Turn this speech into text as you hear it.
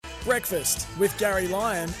Breakfast with Gary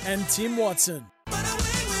Lyon and Tim Watson.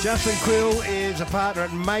 Justin Quill is a partner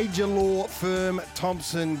at major law firm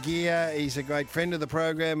Thomson Geer. He's a great friend of the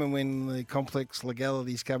program, and when the complex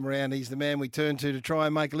legalities come around, he's the man we turn to try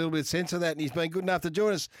and make a little bit of sense of that, and he's been good enough to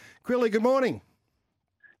join us. Quilly, good morning.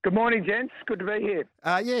 Good morning, gents. Good to be here.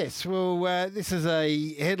 Yes, well, this is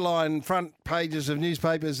a headline front pages of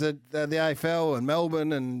newspapers that the AFL and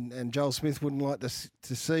Melbourne and Joel Smith wouldn't like to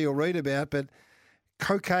see or read about, but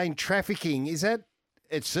cocaine trafficking, is that...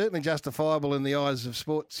 It's certainly justifiable in the eyes of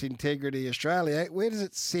Sports Integrity Australia. Where does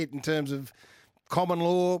it sit in terms of common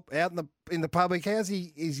law out in the public? Is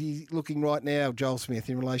he looking right now, Joel Smith,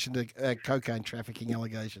 in relation to cocaine trafficking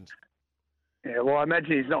allegations? Yeah, well, I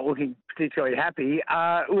imagine he's not looking particularly happy.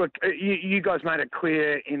 Look, you guys made it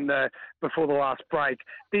clear before the last break.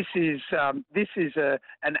 This is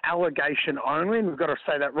an allegation only, and we've got to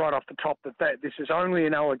say that right off the top that this is only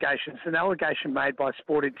an allegation. It's an allegation made by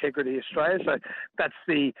Sport Integrity Australia, so that's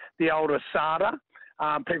the old ASADA.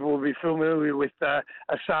 People will be familiar with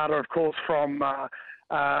ASADA, of course, from the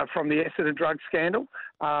Essendon drug scandal.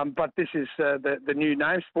 But this is the new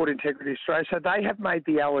name, Sport Integrity Australia. So they have made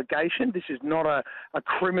the allegation. This is not a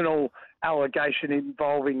criminal allegation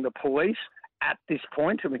involving the police at this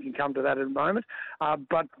point, and we can come to that in a moment.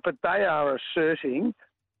 But they are asserting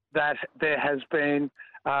that there has been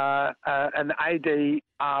an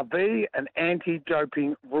ADRV, an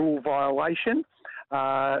anti-doping rule violation.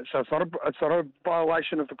 So it's not a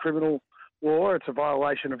violation of the criminal law. It's a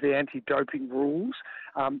violation of the anti-doping rules,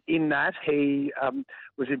 in that he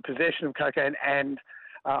was in possession of cocaine and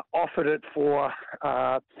offered it for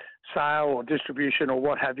sale or distribution or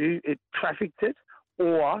what have you. It trafficked it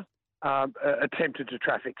or attempted to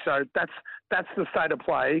traffic. So that's the state of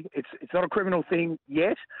play. It's not a criminal thing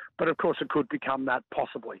yet, but of course it could become that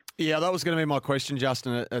possibly. Yeah, that was going to be my question,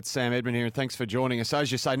 Justin, at Sam Edmund here, and thanks for joining us.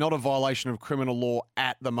 As you say, not a violation of criminal law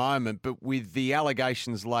at the moment, but with the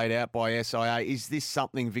allegations laid out by SIA, is this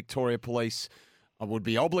something Victoria Police would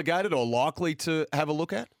be obligated or likely to have a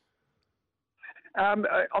look at? I'm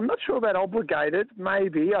not sure about obligated.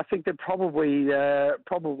 Maybe. I think they're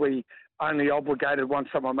probably only obligated once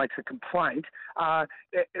someone makes a complaint.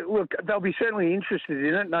 Look, they'll be certainly interested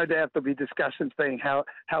in it. No doubt there'll be discussions being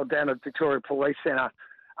held down at Victoria Police Centre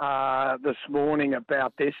this morning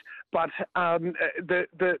about this. But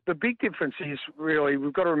the big difference is really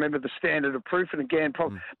we've got to remember the standard of proof. And again,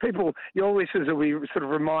 people, your listeners will be sort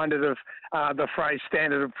of reminded of the phrase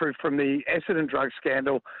standard of proof from the Essendon drug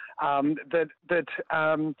scandal.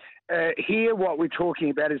 Here what we're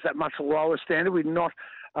talking about is that much lower standard.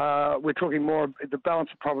 We're talking more of the balance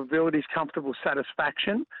of probabilities, comfortable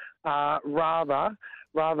satisfaction, rather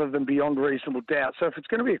than beyond reasonable doubt. So if it's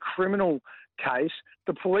going to be a criminal case,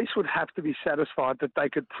 the police would have to be satisfied that they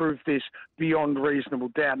could prove this beyond reasonable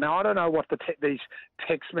doubt. Now, I don't know what these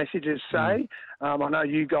text messages say. I know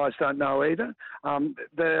you guys don't know either. I'm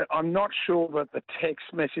not sure that the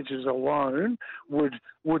text messages alone would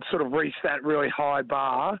sort of reach that really high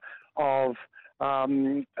bar of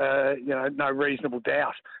no reasonable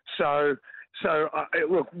doubt. So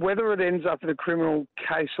look, whether it ends up in a criminal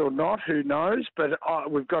case or not, who knows? But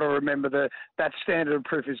we've got to remember that standard of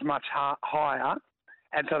proof is much higher,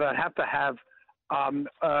 and so they have to have,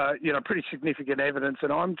 pretty significant evidence.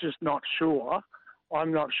 And I'm just not sure.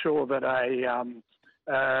 I'm not sure that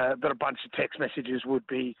a bunch of text messages would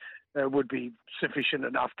be sufficient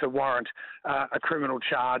enough to warrant a criminal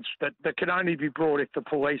charge that can only be brought if the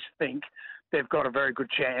police think they've got a very good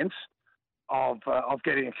chance of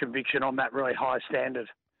getting a conviction on that really high standard.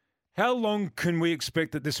 How long can we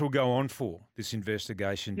expect that this will go on for, this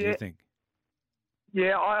investigation, do you think?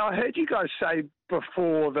 Yeah, I heard you guys say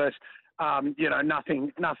before that,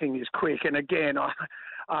 nothing is quick. And again,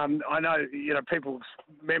 I know, people's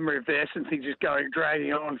memory of this and things just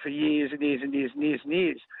dragging on for years and years and years and years and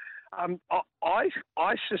years. I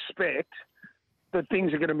suspect that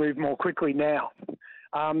things are going to move more quickly now.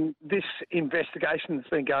 This investigation that's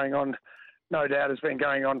been going on, no doubt, has been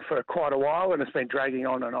going on for quite a while, and it's been dragging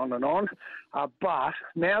on and on and on. But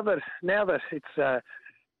now that it's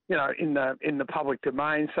in the public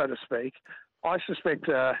domain, so to speak, I suspect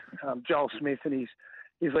Joel Smith and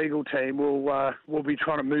his legal team will be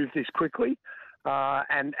trying to move this quickly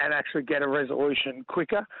and actually get a resolution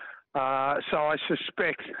quicker. So I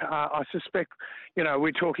suspect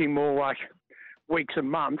we're talking more like weeks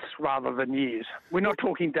and months rather than years. We're not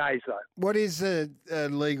talking days, though. What is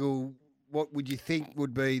legal? What would you think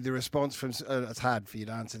would be the response from? It's hard for you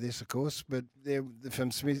to answer this, of course, but from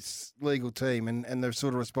Smith's legal team and the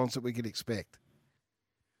sort of response that we could expect.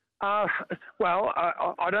 Well,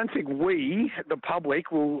 I don't think we, the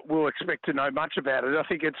public, will expect to know much about it. I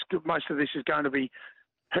think most of this is going to be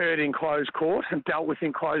heard in closed court and dealt with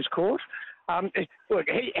in closed court. Look,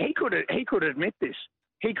 he could admit this.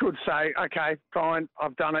 He could say, okay, fine,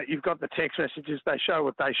 I've done it. You've got the text messages. They show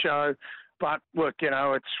what they show. But look,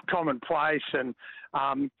 it's commonplace, and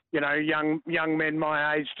young men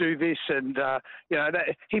my age do this, and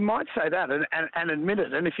he might say that and admit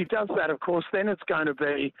it. And if he does that, of course, then it's going to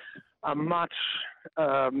be a much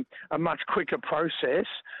quicker process,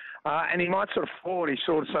 and he might sort of fall on his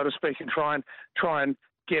sword, so to speak, and try and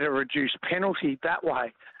get a reduced penalty that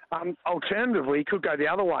way. Alternatively, he could go the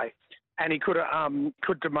other way, and he could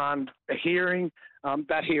demand a hearing.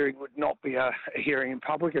 That hearing would not be a hearing in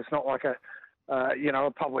public. It's not like a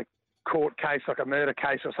public court case, like a murder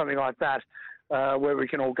case or something like that, where we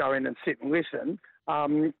can all go in and sit and listen.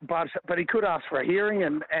 But he could ask for a hearing,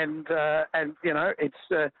 and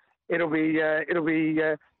it'll be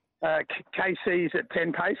KCs at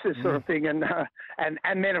 10 paces sort of thing, and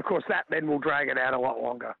then of course that then will drag it out a lot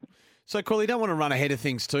longer. So, Quill, you don't want to run ahead of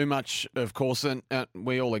things too much, of course, and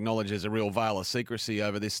we all acknowledge there's a real veil of secrecy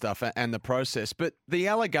over this stuff and the process. But the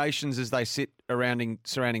allegations as they sit surrounding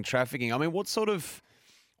trafficking, I mean, what sort of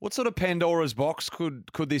Pandora's box could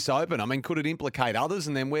this open? I mean, could it implicate others,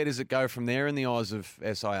 and then where does it go from there in the eyes of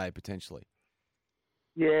SIA potentially?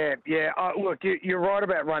 Yeah. Look, you're right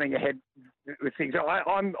about running ahead with things.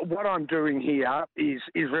 What I'm doing here is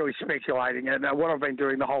really speculating, and what I've been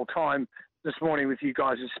doing the whole time this morning with you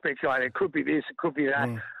guys is speculating. It could be this, it could be that.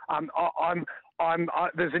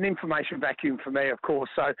 There's an information vacuum for me, of course,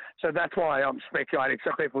 so that's why I'm speculating,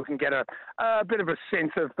 so people can get a bit of a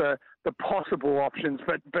sense of the possible options.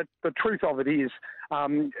 But the truth of it is,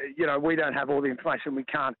 we don't have all the information. We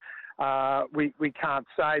can't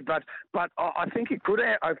say. But I think it could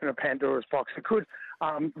open a Pandora's box. It could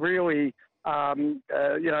really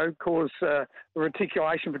cause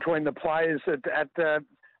reticulation between the players at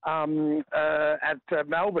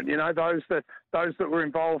Melbourne, those that were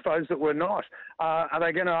involved, those that were not. Are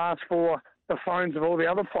they going to ask for the phones of all the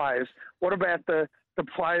other players? What about the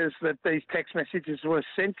players that these text messages were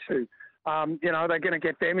sent to? Are they going to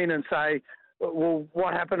get them in and say, well,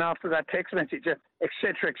 what happened after that text message, et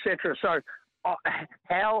cetera, et cetera? So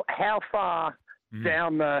how far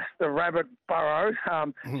down the rabbit burrow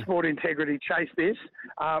sport integrity chase this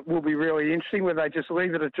will be really interesting, whether they just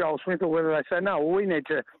leave it at Joel Smith or whether they say, no, well, we need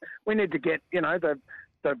to get,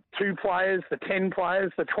 the 2 players, the 10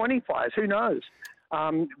 players, the 20 players, who knows,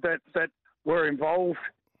 that were involved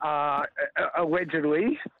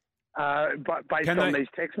allegedly based on these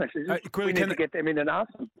text messages. We need to get them in and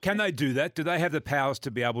ask them. Can they do that? Do they have the powers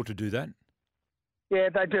to be able to do that? Yeah,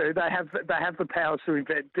 they do. They have the powers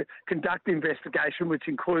to conduct investigation, which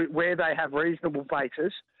include where they have reasonable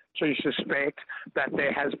basis to suspect that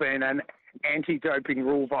there has been an anti-doping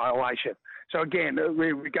rule violation. So again,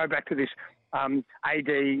 we go back to this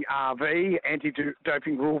ADRV,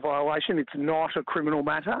 anti-doping rule violation. It's not a criminal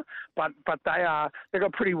matter, but they've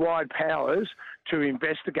got pretty wide powers to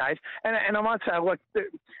investigate. And I might say,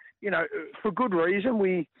 for good reason,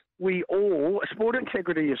 we all, Sport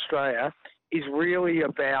Integrity Australia is really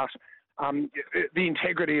about the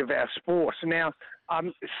integrity of our sport. Now,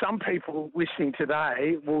 some people listening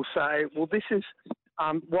today will say, well, this is,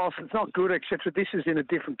 whilst it's not good, etc., this is in a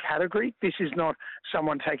different category. This is not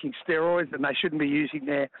someone taking steroids, and they shouldn't be using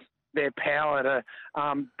their power to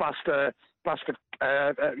bust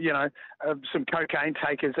some cocaine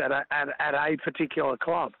takers at a particular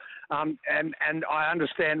club. And I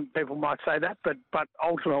understand people might say that, but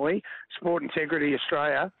ultimately, Sport Integrity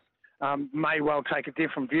Australia may well take a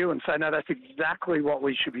different view and say, no, that's exactly what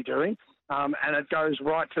we should be doing, and it goes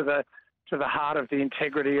right to the heart of the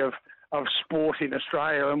integrity of sport in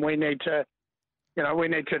Australia, and we need to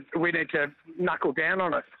knuckle down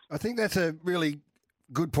on it. I think that's a really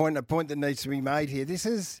good point, a point that needs to be made here. This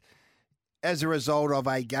is as a result of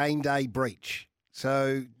a game day breach,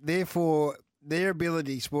 so therefore their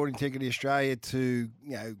ability, Sport Integrity Australia, to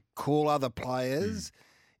call other players.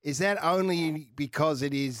 Is that only because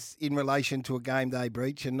it is in relation to a game day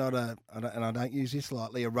breach and not and I don't use this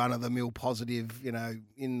lightly, a run-of-the-mill positive,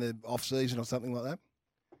 in the off-season or something like that?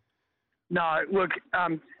 No, look,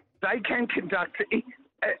 they can conduct.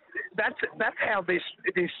 That's how this.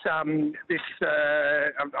 I'm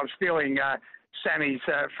stealing Sammy's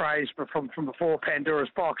phrase from before Pandora's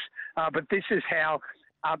box, but this is how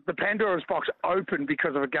the Pandora's box opened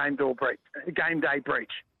because of a game day breach.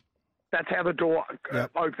 That's how the door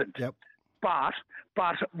opened. Yep. But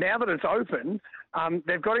now that it's open,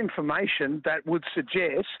 they've got information that would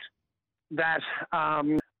suggest that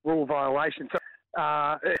rule violation. So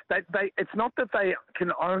It's not that they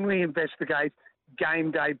can only investigate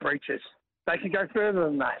game day breaches. They can go further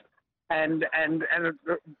than that. And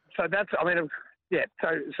so that's, I mean, yeah.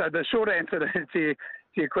 So the short answer to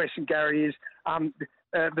your question, Gary, is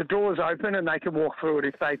the door's open and they can walk through it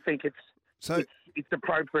if they think it's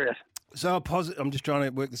appropriate. So I'm just trying to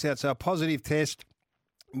work this out. So a positive test,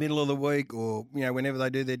 middle of the week, or whenever they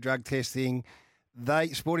do their drug testing,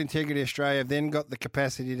 Sport Integrity Australia have then got the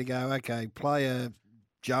capacity to go, okay, player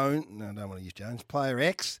Jones, no, I don't want to use Jones, player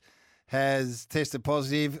X has tested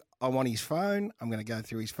positive. I want his phone. I'm going to go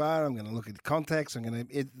through his phone. I'm going to look at the contacts.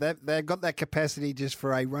 They've got that capacity just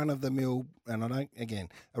for a run-of-the-mill, a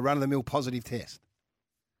run-of-the-mill positive test.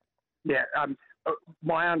 Yeah,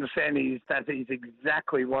 my understanding is that is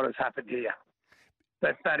exactly what has happened here.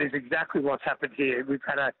 That is exactly what's happened here.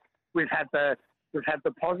 We've had the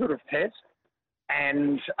positive test.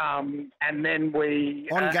 And then we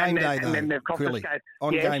on game day, and then they've confiscated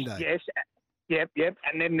game day. Yes, yep,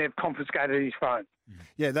 and then they've confiscated his phone.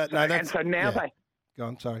 Yeah, so now they go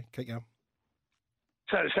on. Sorry, keep going.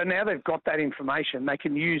 So now they've got that information. They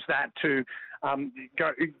can use that to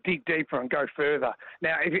dig deeper and go further.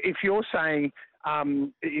 Now, if you're saying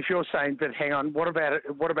that, hang on, what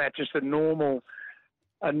about just a normal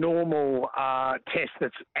test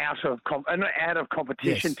that's out of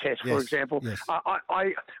competition test, for example. Yes.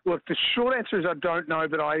 I look. The short answer is I don't know,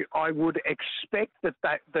 but I would expect that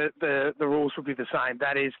the rules will be the same.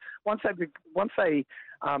 That is, once they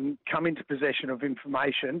come into possession of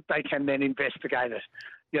information, they can then investigate it.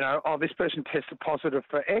 This person tested positive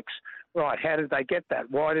for X. Right? How did they get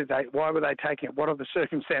that? Why were they taking it? What are the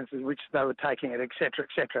circumstances in which they were taking it, et cetera, et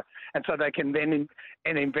cetera? And so they can then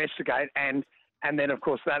investigate and then, of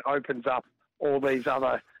course, that opens up all these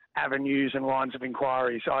other avenues and lines of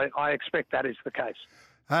inquiry. So I expect that is the case.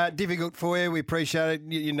 Difficult for you. We appreciate it.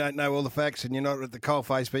 You don't know all the facts and you're not at the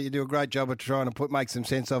coalface, but you do a great job of trying to make some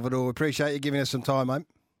sense of it all. We appreciate you giving us some time, mate.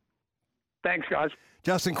 Thanks, guys.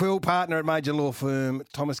 Justin Quill, partner at major law firm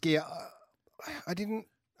Thomson Geer.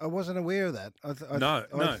 I wasn't aware of that. I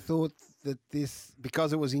thought that this,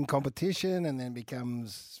 because it was in competition and then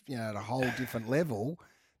becomes, at a whole different level,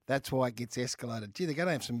 that's why it gets escalated. Gee, they're going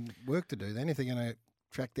to have some work to do then if they're going to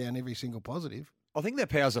track down every single positive. I think their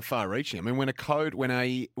powers are far-reaching. I mean, when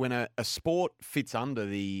a sport fits under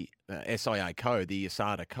the SIA code, the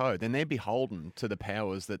USADA code, then they're beholden to the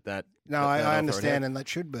powers that. No, I understand, and that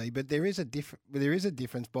should be, but there is a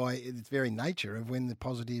difference by its very nature of when the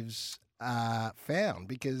positives are found,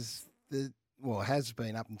 because has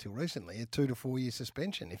been up until recently a 2 to 4 year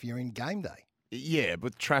suspension if you're in game day. Yeah,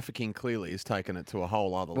 but trafficking clearly has taken it to a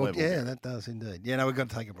whole other level. Yeah, that does indeed. Yeah, no, we've got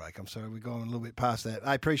to take a break. I'm sorry, we've gone a little bit past that.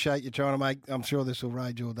 I appreciate you trying to make. I'm sure this will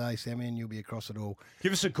rage all day, Sammy, and you'll be across it all.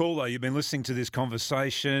 Give us a call, though. You've been listening to this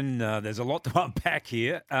conversation. There's a lot to unpack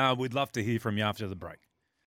here. We'd love to hear from you after the break.